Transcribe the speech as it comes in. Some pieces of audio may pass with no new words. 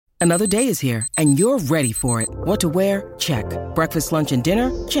Another day is here, and you're ready for it. What to wear? Check. Breakfast, lunch, and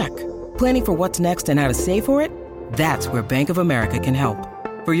dinner? Check. Planning for what's next and how to save for it? That's where Bank of America can help.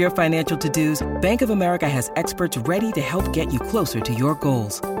 For your financial to-dos, Bank of America has experts ready to help get you closer to your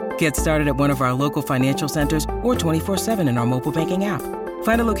goals. Get started at one of our local financial centers or 24/7 in our mobile banking app.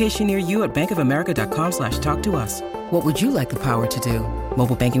 Find a location near you at bankofamerica.com/talktous. What would you like the power to do?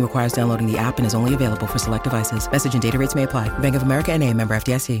 Mobile banking requires downloading the app and is only available for select devices. Message and data rates may apply. Bank of America N.A., member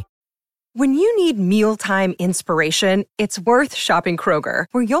FDIC. When you need mealtime inspiration, it's worth shopping Kroger,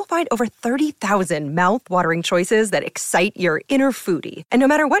 where you'll find over 30,000 mouth-watering choices that excite your inner foodie. And no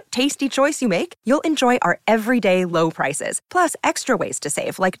matter what tasty choice you make, you'll enjoy our everyday low prices, plus extra ways to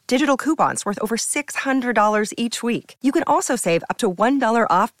save, like digital coupons worth over $600 each week. You can also save up to $1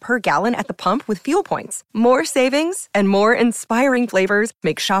 off per gallon at the pump with fuel points. More savings and more inspiring flavors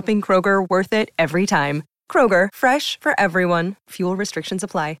make shopping Kroger worth it every time. Kroger, fresh for everyone. Fuel restrictions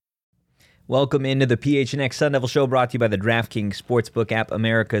apply. Welcome into the PHNX Sun Devil Show, brought to you by the DraftKings Sportsbook app,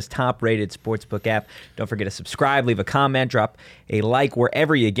 America's top-rated sportsbook app. Don't forget to subscribe, leave a comment, drop a like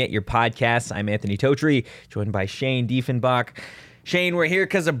wherever you get your podcasts. I'm Anthony Totri, joined by Shane Diefenbach. Shane, we're here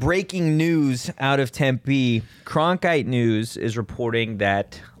because of breaking news out of Tempe. Cronkite News is reporting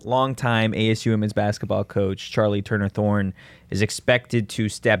that longtime ASU women's basketball coach Charli Turner Thorne is expected to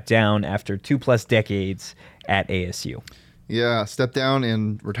step down after 2+ decades at ASU. Yeah, step down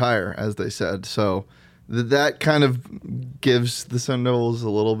and retire, as they said. So that kind of gives the Sun Devils a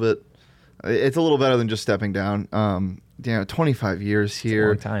little bit. It's a little better than just stepping down. 25 years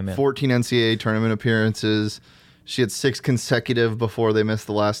here, it's a long time, man. 14 NCAA tournament appearances. She had 6 consecutive before they missed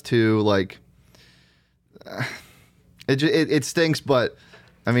the last 2. Like, it stinks, but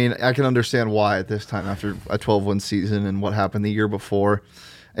I mean, I can understand why at this time after a 12-win season and what happened the year before.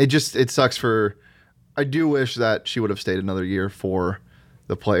 It sucks for. I do wish that she would have stayed another year for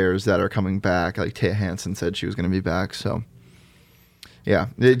the players that are coming back. Like Taya Hansen said she was going to be back. So, yeah,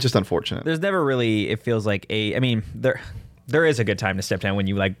 it's just unfortunate. There's never really, it feels like there is a good time to step down when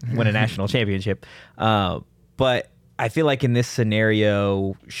you win a national championship. But I feel like in this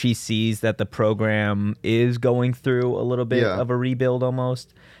scenario, she sees that the program is going through a little bit of a rebuild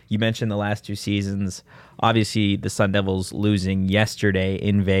almost. You mentioned the last 2 seasons. Obviously, the Sun Devils losing yesterday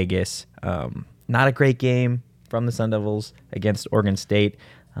in Vegas. Not a great game from the Sun Devils against Oregon State.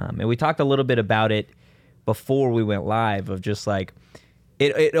 And we talked a little bit about it before we went live of just like,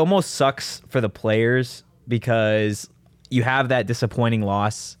 it almost sucks for the players because you have that disappointing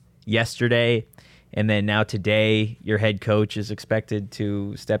loss yesterday. And then now today, your head coach is expected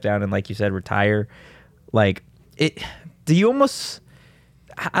to step down and, like you said, retire. Like, do you almost,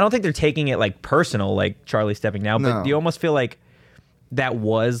 I don't think they're taking it like personal, like Charli stepping down, but do you almost feel like that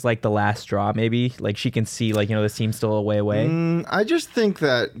was like the last straw, maybe? Like she can see, like, this team's still a way away? I just think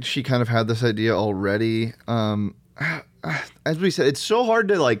that she kind of had this idea already. As we said, it's so hard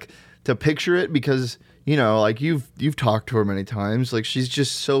to picture it because, like you've talked to her many times. Like she's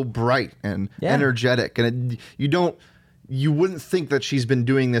just so bright and energetic. And you wouldn't think that she's been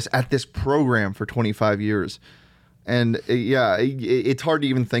doing this at this program for 25 years. And it's hard to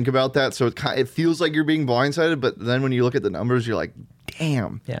even think about that. So it feels like you're being blindsided. But then when you look at the numbers, you're like,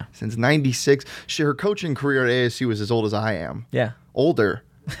 damn. Yeah. Since 96, her coaching career at ASU was as old as I am. Yeah. Older.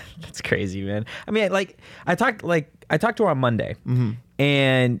 That's crazy, man. I mean, I talked to her on Monday,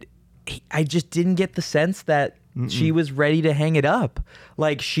 and I just didn't get the sense that she was ready to hang it up.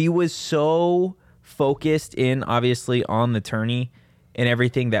 Like she was so focused in, obviously, on the tourney and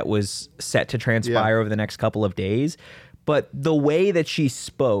everything that was set to transpire over the next couple of days. But the way that she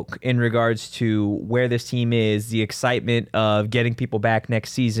spoke in regards to where this team is, the excitement of getting people back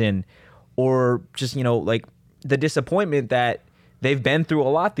next season, or just, like the disappointment that they've been through a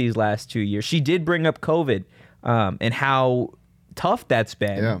lot these last 2 years. She did bring up COVID and how tough that's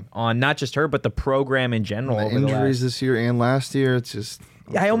been on not just her, but the program in general. The injuries this year and last year, it's just...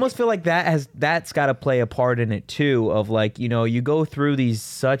 I almost feel like that's got to play a part in it too, of like, you go through these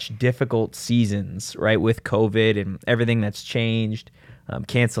such difficult seasons, right, with COVID and everything that's changed,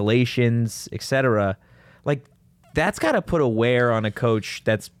 cancellations, etc. Like that's got to put a wear on a coach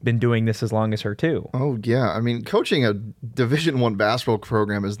that's been doing this as long as her too. Oh yeah, I mean, coaching a Division I basketball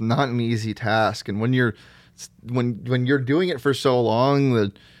program is not an easy task, and when you're doing it for so long,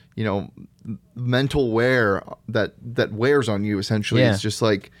 the mental wear that wears on you essentially is just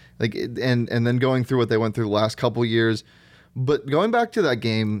like and then going through what they went through the last couple years. But going back to that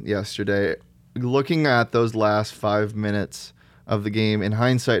game yesterday, looking at those last 5 minutes of the game in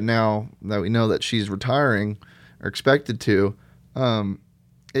hindsight, now that we know that she's retiring or expected to,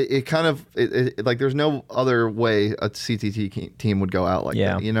 it kind of like there's no other way a CTT team would go out like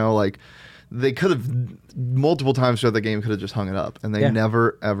that. You know, like they could have multiple times throughout the game could have just hung it up, and they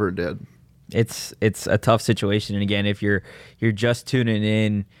never ever did. It's a tough situation, and again, if you're just tuning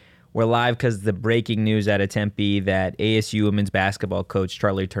in, we're live because the breaking news out of Tempe that ASU women's basketball coach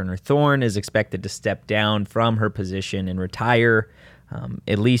Charli Turner Thorne is expected to step down from her position and retire,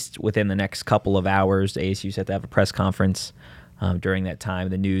 at least within the next couple of hours. ASU set to have a press conference during that time.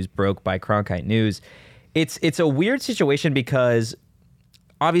 The news broke by Cronkite News. It's a weird situation because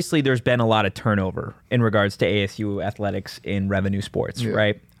obviously there's been a lot of turnover in regards to ASU athletics in revenue sports,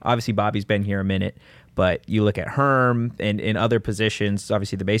 right? Obviously Bobby's been here a minute, but you look at Herm and in other positions,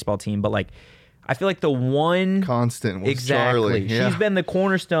 obviously the baseball team, but like I feel like the one constant was exactly Charli. Yeah. She's been the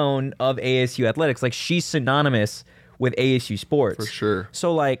cornerstone of ASU athletics. Like she's synonymous with ASU sports. For sure.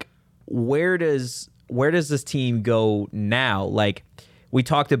 So like where does this team go now? Like we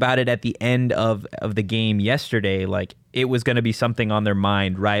talked about it at the end of the game yesterday. Like it was going to be something on their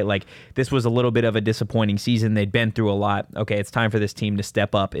mind, right? Like this was a little bit of a disappointing season. They'd been through a lot. Okay, it's time for this team to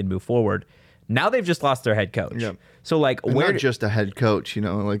step up and move forward. Now they've just lost their head coach. Yep. So like and not just a head coach, you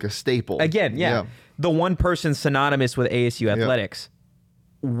know, like a staple. Again, the one person synonymous with ASU athletics.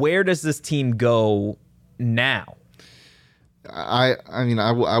 Where does this team go now? I mean,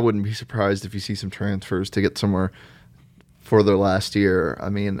 I wouldn't be surprised if you see some transfers to get somewhere for their last year. I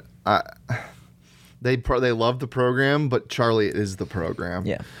mean, they love the program, but Charli is the program.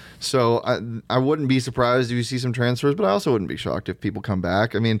 Yeah. So I wouldn't be surprised if you see some transfers, but I also wouldn't be shocked if people come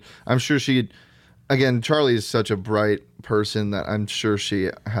back. I mean, I'm sure Charli is such a bright person that I'm sure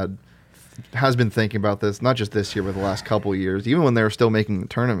she has been thinking about this, not just this year, but the last couple of years, even when they were still making the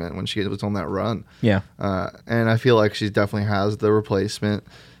tournament, when she was on that run. Yeah. And I feel like she definitely has the replacement.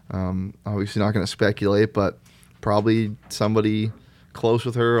 Obviously not going to speculate, but probably somebody close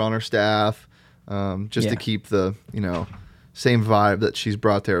with her on her staff, just to keep the, same vibe that she's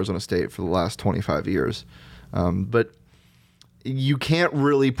brought to Arizona State for the last 25 years. But you can't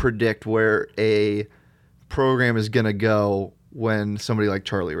really predict where a program is going to go when somebody like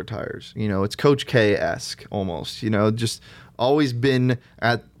Charli retires. It's Coach K-esque almost, just always been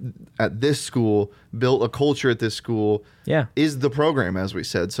at this school, built a culture at this school, is the program, as we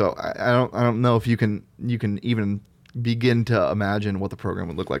said. So I don't know if you can even begin to imagine what the program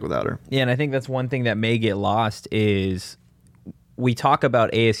would look like without her. Yeah, and I think that's one thing that may get lost is we talk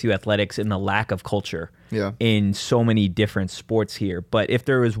about ASU athletics and the lack of culture in so many different sports here. But if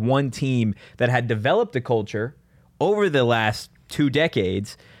there was one team that had developed a culture over the last 2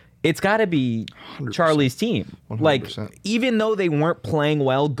 decades, it's got to be 100%. Charli's team. 100%. Like, even though they weren't playing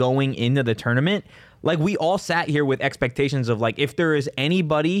well going into the tournament, like we all sat here with expectations of like, if there is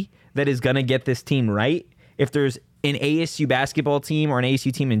anybody that is going to get this team right, if there's an ASU basketball team or an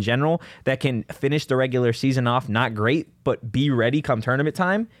ASU team in general that can finish the regular season off not great, but be ready come tournament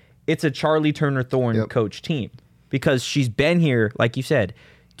time, it's a Charli Turner Thorne coach team. Because she's been here, like you said,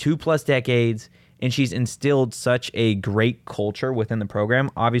 2+ decades, and she's instilled such a great culture within the program.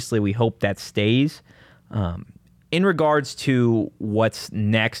 Obviously, we hope that stays. In regards to what's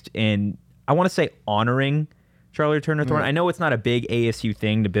next, and I want to say honoring Charli Turner Thorne. I know it's not a big ASU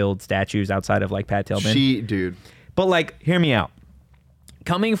thing to build statues outside of like Pat Tillman. But like, hear me out.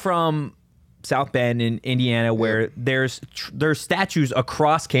 Coming from South Bend in Indiana, where there's statues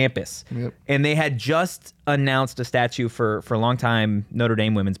across campus, and they had just announced a statue for a long time Notre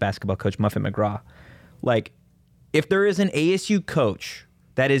Dame women's basketball coach Muffet McGraw. Like, if there is an ASU coach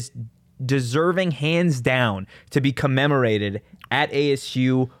that is deserving hands down to be commemorated at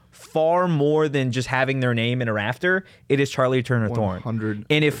ASU far more than just having their name in a rafter, it is Charli Turner Thorne. 100%.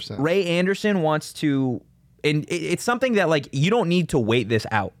 And if Ray Anderson wants to, and it's something that like you don't need to wait this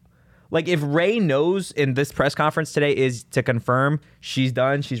out. Like if Ray knows in this press conference today is to confirm she's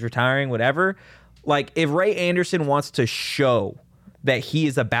done, she's retiring, whatever. Like if Ray Anderson wants to show that he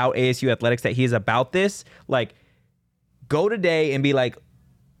is about ASU athletics, that he is about this, like go today and be like,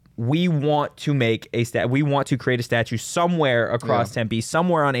 we want to make we want to create a statue somewhere across Tempe,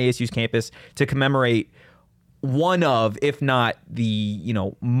 somewhere on ASU's campus to commemorate one of, if not the,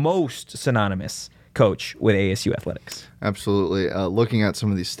 most synonymous coach with ASU athletics. Absolutely. Looking at some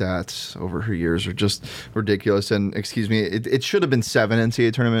of these stats over her years are just ridiculous. And excuse me, it should have been 7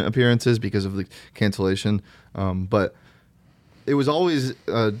 NCAA tournament appearances because of the cancellation. But it was always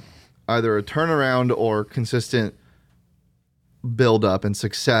either a turnaround or consistent build up and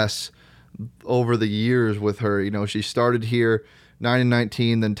success over the years with her. She started here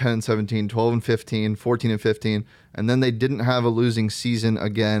 9-19, then 10-17, 12-15, 14-15, and then they didn't have a losing season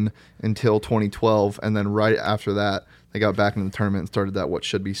again until 2012, and then right after that they got back in the tournament and started that what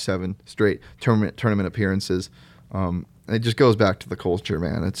should be 7 straight tournament appearances. It just goes back to the culture,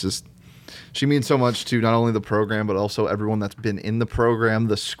 man. It's just, she means so much to not only the program but also everyone that's been in the program,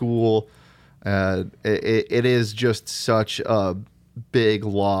 the school. It is just such a big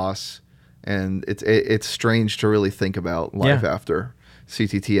loss, and it's strange to really think about life after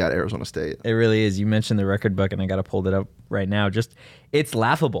CTT at Arizona State. It really is. You mentioned the record book, and I got to pull it up right now. Just, it's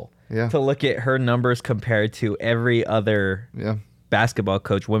laughable to look at her numbers compared to every other basketball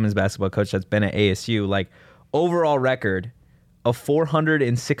coach, women's basketball coach that's been at ASU. Like, overall record of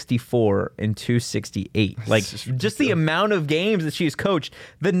 464 and 268. Like, just the amount of games that she's coached.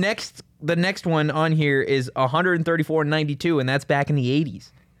 The next one on here is 134 and 92, and that's back in the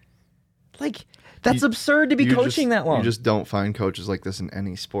 80s. Like, that's absurd to be coaching that long. You just don't find coaches like this in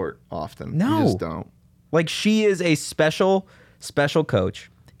any sport often. No. You just don't. Like, she is a special coach.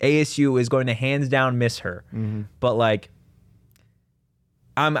 ASU is going to hands down miss her. Mm-hmm. But, like,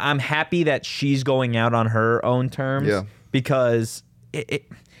 I'm happy that she's going out on her own terms. Yeah. Because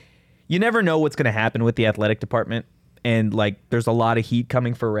you never know what's going to happen with the athletic department. And, like, there's a lot of heat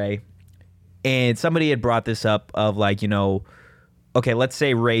coming for Ray. And somebody had brought this up of, like, you know, okay, let's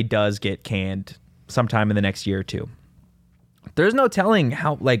say Ray does get canned sometime in the next year or two. There's no telling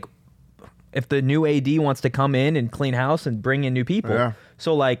how, like, if the new AD wants to come in and clean house and bring in new people. Yeah.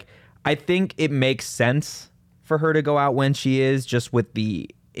 So, like, I think it makes sense for her to go out when she is, just with the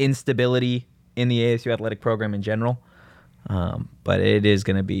instability in the ASU athletic program in general. But it's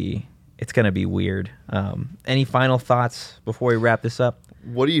going to be weird. Any final thoughts before we wrap this up?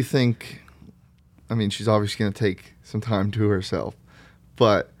 What do you think? I mean, she's obviously going to take some time to herself,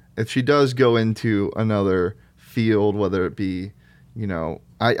 but if she does go into another field, whether it be, you know,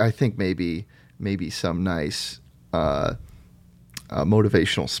 I think maybe some nice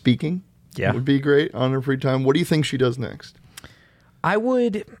motivational speaking would be great on her free time. What do you think she does next?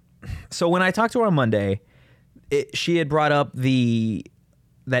 So when I talked to her on Monday, she had brought up that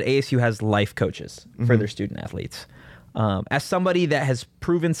ASU has life coaches for their student athletes. As somebody that has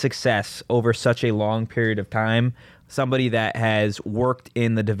proven success over such a long period of time, somebody that has worked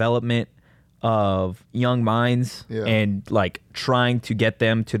in the development of young minds and, like, trying to get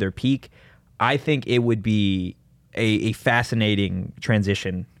them to their peak, I think it would be a fascinating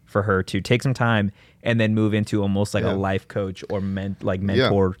transition for her to take some time and then move into almost like a life coach or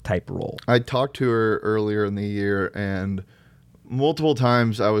mentor type role. I talked to her earlier in the year, and multiple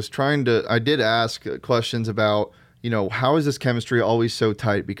times I did ask questions about, you know, how is this chemistry always so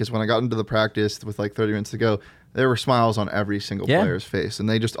tight? Because when I got into the practice with like 30 minutes to go, there were smiles on every single player's face, and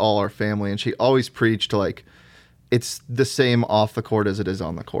they just all are family. And she always preached like it's the same off the court as it is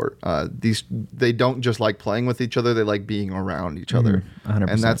on the court. They don't just like playing with each other; they like being around each other. 100%.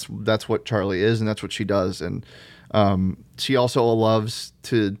 And that's what Charli is, and that's what she does. And she also loves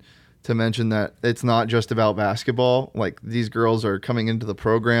to mention that it's not just about basketball. Like, these girls are coming into the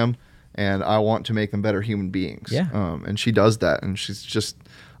program, and I want to make them better human beings. Yeah. And she does that, and she's just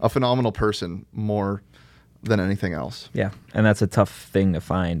a phenomenal person more than anything else. Yeah, and that's a tough thing to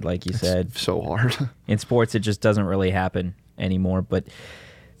find, like you said. So hard. In sports, it just doesn't really happen anymore. But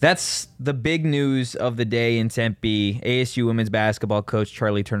that's the big news of the day in Tempe. ASU women's basketball coach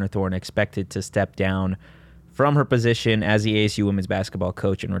Charli Turner Thorne expected to step down from her position as the ASU women's basketball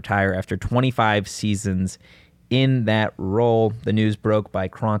coach and retire after 25 seasons in that role. The news broke by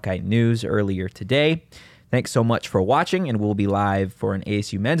Cronkite News earlier today. Thanks so much for watching, and we'll be live for an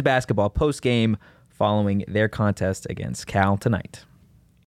ASU men's basketball postgame following their contest against Cal tonight.